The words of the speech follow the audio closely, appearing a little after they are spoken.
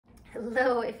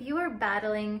Hello, if you are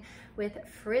battling with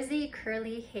frizzy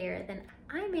curly hair, then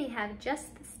I may have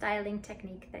just the styling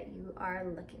technique that you are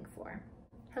looking for.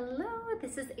 Hello,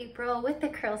 this is April with The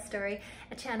Curl Story,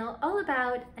 a channel all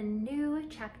about a new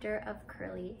chapter of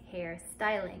curly hair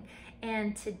styling.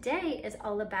 And today is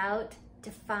all about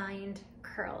defined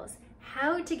curls,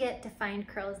 how to get defined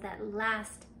curls that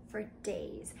last for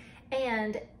days.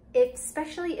 And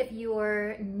especially if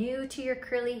you're new to your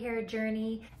curly hair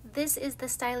journey, this is the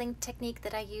styling technique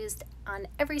that I used on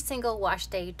every single wash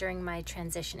day during my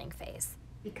transitioning phase.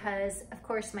 Because of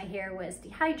course my hair was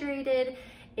dehydrated,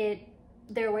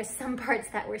 there were some parts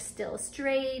that were still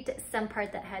straight, some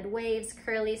part that had waves,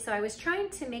 curly, so I was trying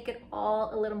to make it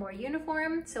all a little more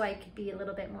uniform so I could be a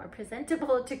little bit more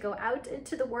presentable to go out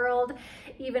into the world,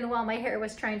 even while my hair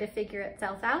was trying to figure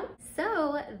itself out.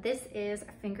 So this is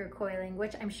finger coiling,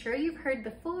 which I'm sure you've heard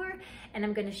before, and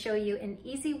I'm going to show you an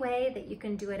easy way that you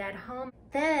can do it at home.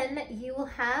 Then you will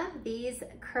have these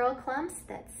curl clumps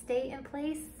that stay in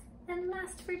place and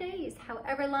last for days,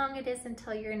 however long it is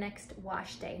until your next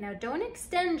wash day. Now, don't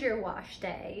extend your wash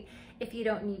day if you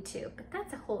don't need to, but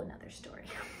that's a whole nother story.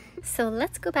 So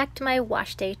let's go back to my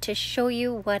wash day to show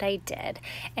you what I did.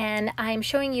 And I'm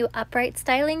showing you upright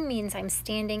styling, means I'm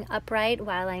standing upright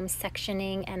while I'm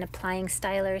sectioning and applying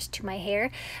stylers to my hair.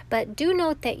 But do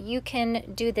note that you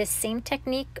can do this same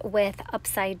technique with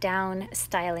upside down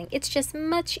styling. It's just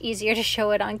much easier to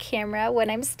show it on camera when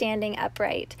I'm standing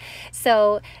upright.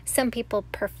 So some people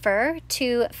prefer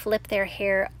to flip their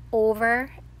hair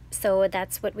over, so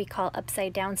that's what we call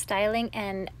upside down styling,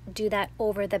 and do that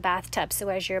over the bathtub. So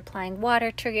as you're applying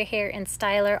water to your hair and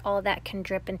styler, all that can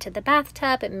drip into the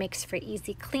bathtub. It makes for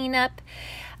easy cleanup.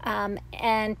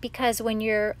 And because when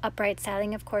you're upright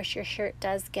styling, of course, your shirt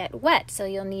does get wet. So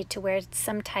you'll need to wear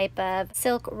some type of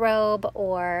silk robe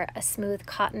or a smooth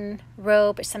cotton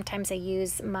robe. Sometimes I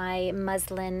use my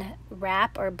muslin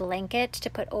wrap or blanket to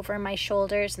put over my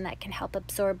shoulders, and that can help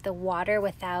absorb the water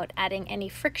without adding any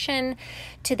friction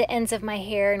to the ends of my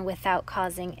hair and without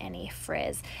causing any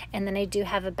frizz. And then I do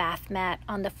have a bath mat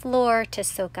on the floor to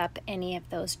soak up any of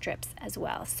those drips as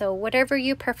well. So whatever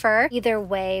you prefer, either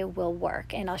way will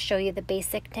work. And I'll show you the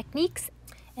basic techniques.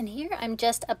 And here I'm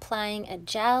just applying a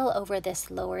gel over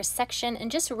this lower section and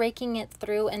just raking it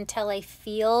through until I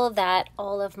feel that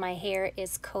all of my hair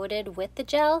is coated with the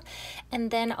gel. And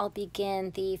then I'll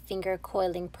begin the finger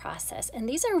coiling process. And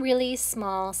these are really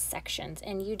small sections,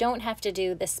 and you don't have to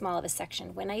do this small of a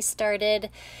section. When I started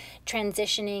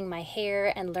transitioning my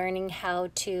hair and learning how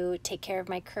to take care of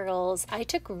my curls, I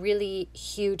took really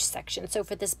huge sections. So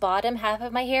for this bottom half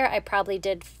of my hair, I probably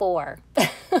did four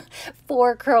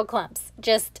curl clumps,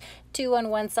 just 2 on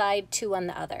one side, 2 on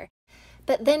the other.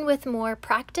 But then with more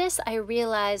practice, I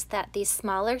realized that these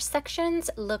smaller sections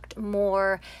looked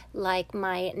more like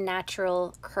my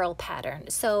natural curl pattern.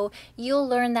 So you'll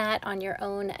learn that on your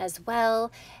own as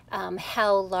well,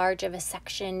 how large of a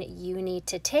section you need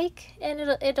to take, and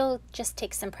it'll just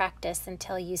take some practice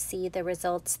until you see the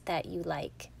results that you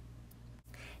like.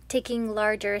 Taking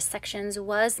larger sections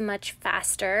was much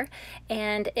faster,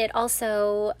 and it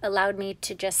also allowed me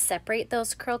to just separate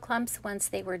those curl clumps once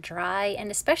they were dry. And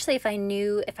especially if I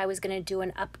knew if I was going to do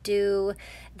an updo,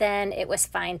 then it was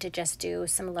fine to just do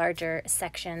some larger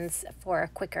sections for a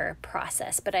quicker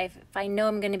process. But if I know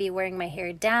I'm going to be wearing my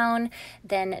hair down,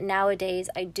 then nowadays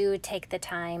I do take the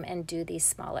time and do these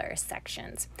smaller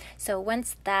sections. So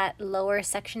once that lower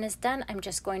section is done, I'm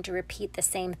just going to repeat the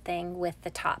same thing with the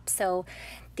top. So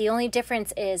the only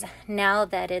difference is now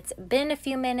that it's been a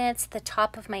few minutes, the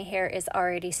top of my hair is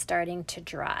already starting to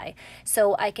dry.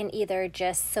 So I can either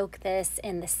just soak this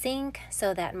in the sink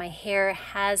so that my hair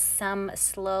has some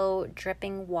slow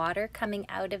dripping water coming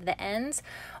out of the ends,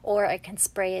 or I can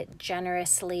spray it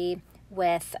generously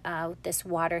with this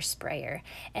water sprayer.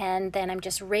 And then I'm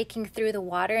just raking through the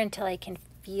water until I can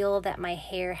feel that my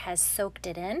hair has soaked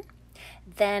it in.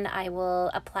 Then I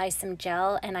will apply some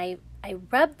gel, and I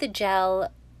rub the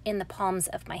gel in the palms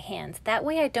of my hands. That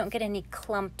way I don't get any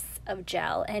clumps of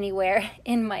gel anywhere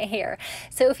in my hair.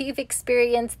 So if you've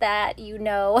experienced that, you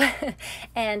know.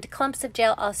 And clumps of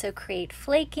gel also create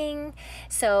flaking.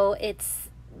 So it's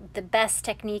the best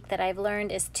technique that I've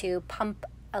learned is to pump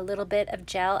a little bit of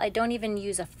gel. I don't even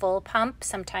use a full pump.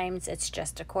 Sometimes it's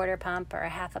just a quarter pump or a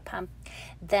half a pump.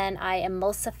 Then I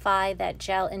emulsify that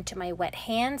gel into my wet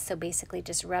hand, so basically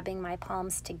just rubbing my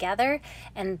palms together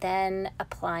and then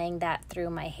applying that through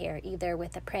my hair, either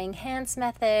with the praying hands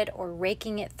method or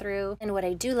raking it through. And what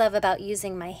I do love about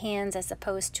using my hands as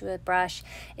opposed to a brush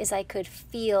is I could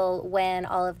feel when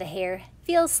all of the hair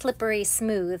feels slippery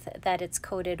smooth that it's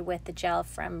coated with the gel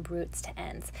from roots to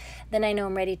ends. Then I know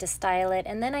I'm ready to style it,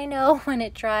 and then I know when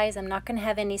it dries I'm not going to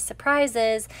have any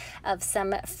surprises of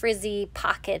some frizzy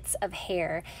pockets of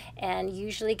hair, and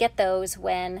usually get those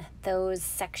when those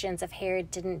sections of hair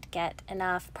didn't get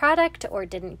enough product or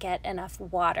didn't get enough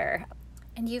water.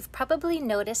 And you've probably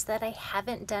noticed that I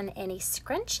haven't done any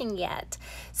scrunching yet.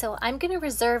 So I'm going to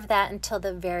reserve that until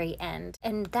the very end.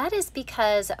 And that is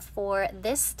because for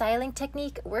this styling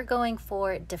technique, we're going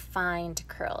for defined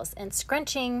curls, and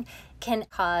scrunching can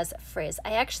cause frizz.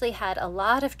 I actually had a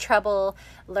lot of trouble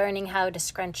learning how to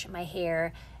scrunch my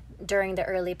hair during the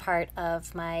early part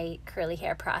of my curly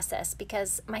hair process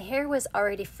because my hair was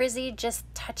already frizzy. Just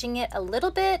touching it a little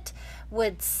bit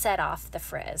would set off the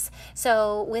frizz.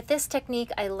 So with this technique,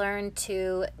 I learned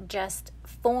to just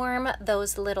form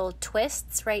those little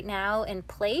twists right now in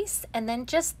place and then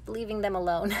just leaving them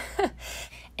alone.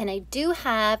 And I do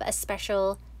have a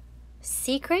special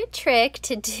secret trick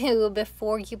to do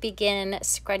before you begin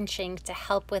scrunching to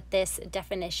help with this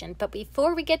definition. But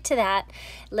before we get to that,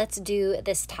 let's do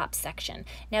this top section.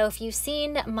 Now, if you've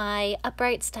seen my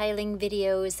upright styling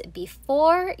videos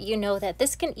before, you know that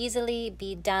this can easily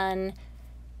be done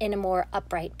in a more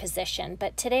upright position.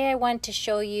 But today I want to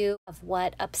show you of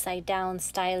what upside down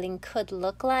styling could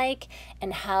look like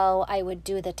and how I would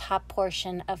do the top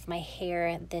portion of my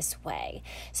hair this way.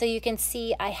 So you can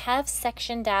see I have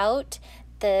sectioned out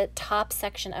the top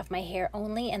section of my hair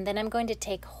only, and then I'm going to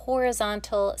take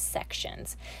horizontal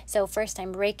sections. So first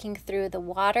I'm raking through the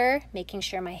water, making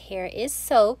sure my hair is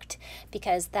soaked,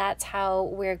 because that's how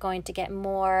we're going to get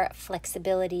more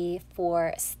flexibility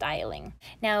for styling.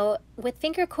 Now with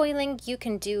finger coiling, you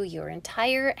can do your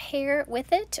entire hair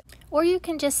with it, or you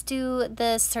can just do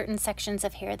the certain sections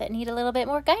of hair that need a little bit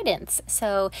more guidance.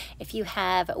 So if you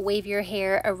have wavier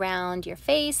hair around your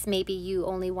face, maybe you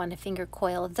only want to finger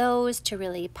coil those to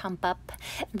really pump up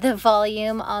the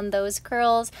volume on those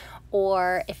curls.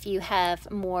 Or if you have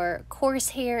more coarse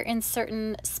hair in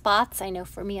certain spots, I know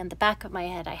for me on the back of my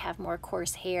head I have more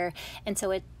coarse hair, and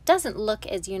so it doesn't look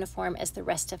as uniform as the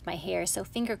rest of my hair. So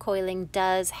finger coiling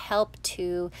does help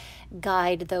to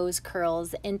guide those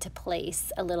curls into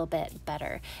place a little bit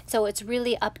better. So it's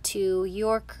really up to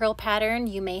your curl pattern.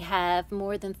 You may have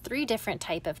more than 3 different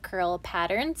type of curl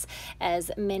patterns, as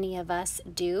many of us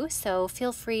do. So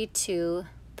feel free to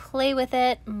play with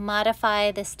it,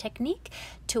 modify this technique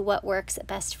to what works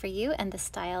best for you and the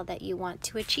style that you want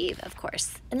to achieve, of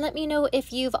course. And let me know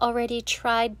if you've already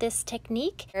tried this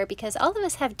technique, because all of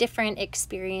us have different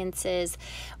experiences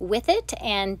with it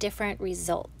and different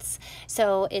results.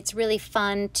 So it's really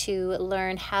fun to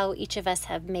learn how each of us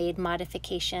have made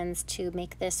modifications to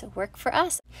make this work for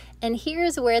us. And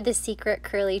here's where the secret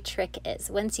curly trick is.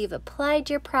 Once you've applied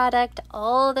your product,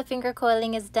 all the finger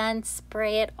coiling is done,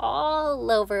 spray it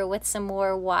all over with some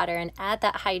more water and add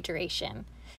that hydration.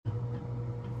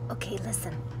 Okay,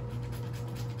 listen.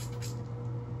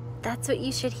 That's what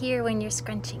you should hear when you're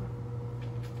scrunching.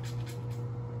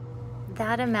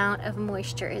 That amount of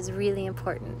moisture is really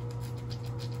important.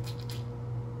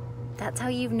 That's how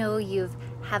you know you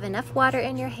have enough water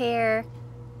in your hair,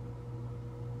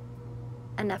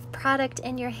 enough product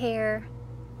in your hair,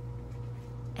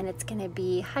 and it's going to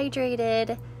be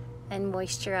hydrated and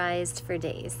moisturized for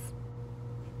days.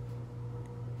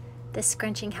 This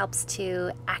scrunching helps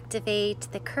to activate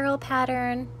the curl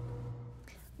pattern.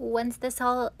 Once this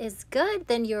all is good,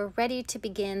 then you're ready to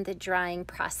begin the drying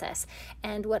process.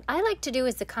 And what I like to do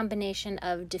is a combination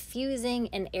of diffusing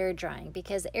and air drying,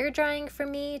 because air drying for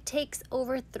me takes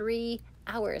over 3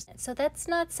 hours. So that's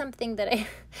not something that I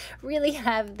really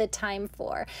have the time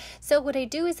for. So what I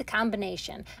do is a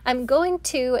combination. I'm going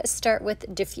to start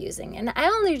with diffusing, and I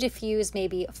only diffuse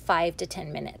maybe 5 to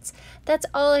 10 minutes. That's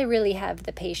all I really have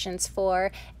the patience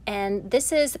for. And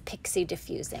this is pixie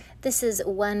diffusing. This is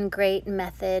one great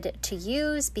method to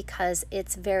use because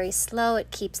it's very slow.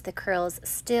 It keeps the curls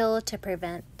still to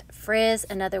prevent frizz.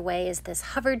 Another way is this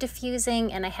hover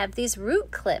diffusing, and I have these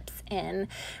root clips in,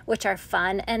 which are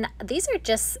fun. And these are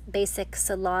just basic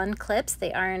salon clips.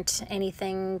 They aren't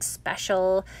anything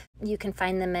special. You can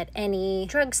find them at any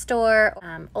drugstore,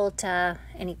 Ulta,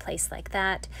 any place like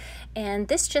that. And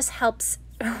this just helps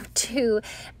to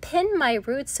pin my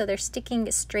roots so they're sticking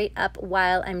straight up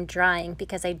while I'm drying,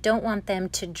 because I don't want them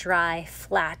to dry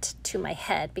flat to my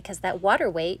head, because that water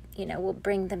weight, you know, will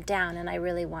bring them down, and I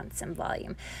really want some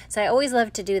volume. So I always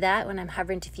love to do that when I'm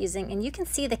hovering diffusing. And you can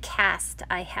see the cast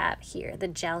I have here, the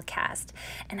gel cast,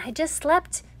 and I just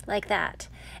slept like that.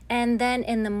 And then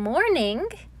in the morning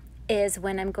is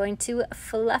when I'm going to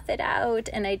fluff it out,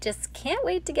 and I just can't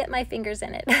wait to get my fingers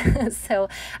in it. So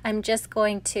I'm just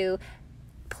going to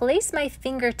place my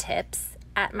fingertips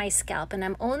at my scalp, and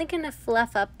I'm only going to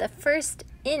fluff up the first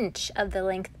inch of the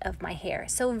length of my hair,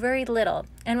 so very little.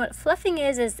 And what fluffing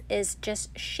is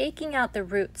just shaking out the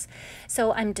roots.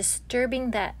 So I'm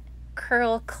disturbing that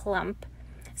curl clump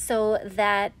so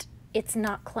that it's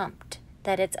not clumped,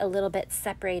 that it's a little bit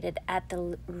separated at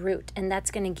the root, and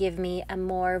that's going to give me a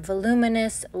more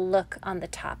voluminous look on the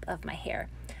top of my hair.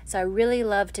 So I really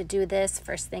love to do this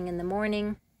first thing in the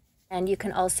morning. And you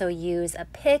can also use a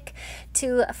pick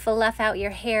to fluff out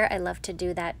your hair. I love to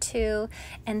do that too.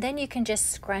 And then you can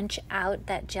just scrunch out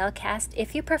that gel cast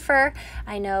if you prefer.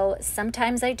 I know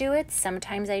sometimes I do it,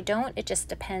 sometimes I don't. It just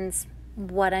depends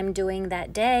what I'm doing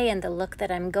that day and the look that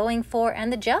I'm going for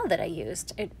and the gel that I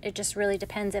used. It just really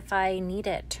depends if I need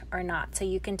it or not. So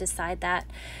you can decide that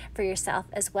for yourself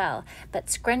as well. But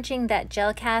scrunching that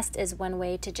gel cast is one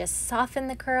way to just soften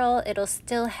the curl. It'll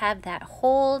still have that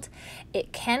hold.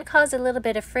 It can cause a little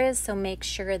bit of frizz, so make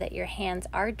sure that your hands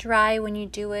are dry when you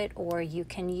do it, or you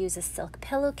can use a silk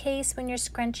pillowcase when you're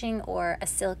scrunching or a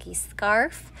silky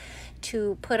scarf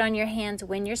to put on your hands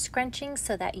when you're scrunching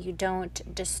so that you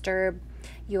don't disturb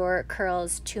your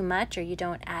curls too much or you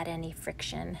don't add any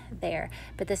friction there.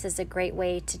 But this is a great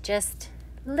way to just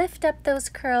lift up those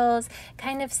curls,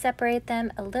 kind of separate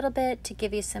them a little bit to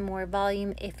give you some more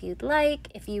volume if you'd like.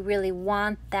 If you really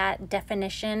want that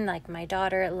definition, like my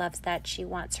daughter loves that. She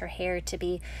wants her hair to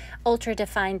be ultra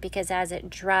defined because as it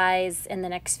dries in the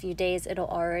next few days, it'll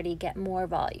already get more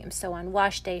volume. So on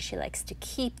wash day, she likes to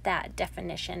keep that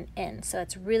definition in. So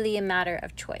it's really a matter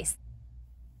of choice.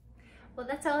 Well,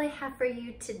 that's all I have for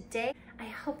you today. I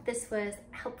hope this was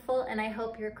helpful, and I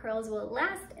hope your curls will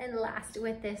last and last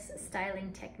with this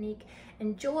styling technique.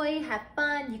 Enjoy, have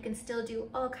fun. You can still do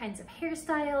all kinds of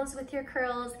hairstyles with your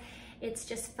curls. It's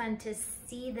just fun to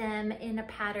see them in a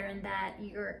pattern that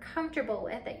you're comfortable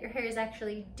with, that your hair is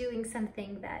actually doing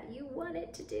something that you want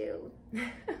it to do.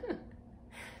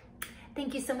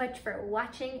 Thank you so much for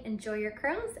watching. Enjoy your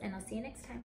curls, and I'll see you next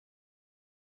time.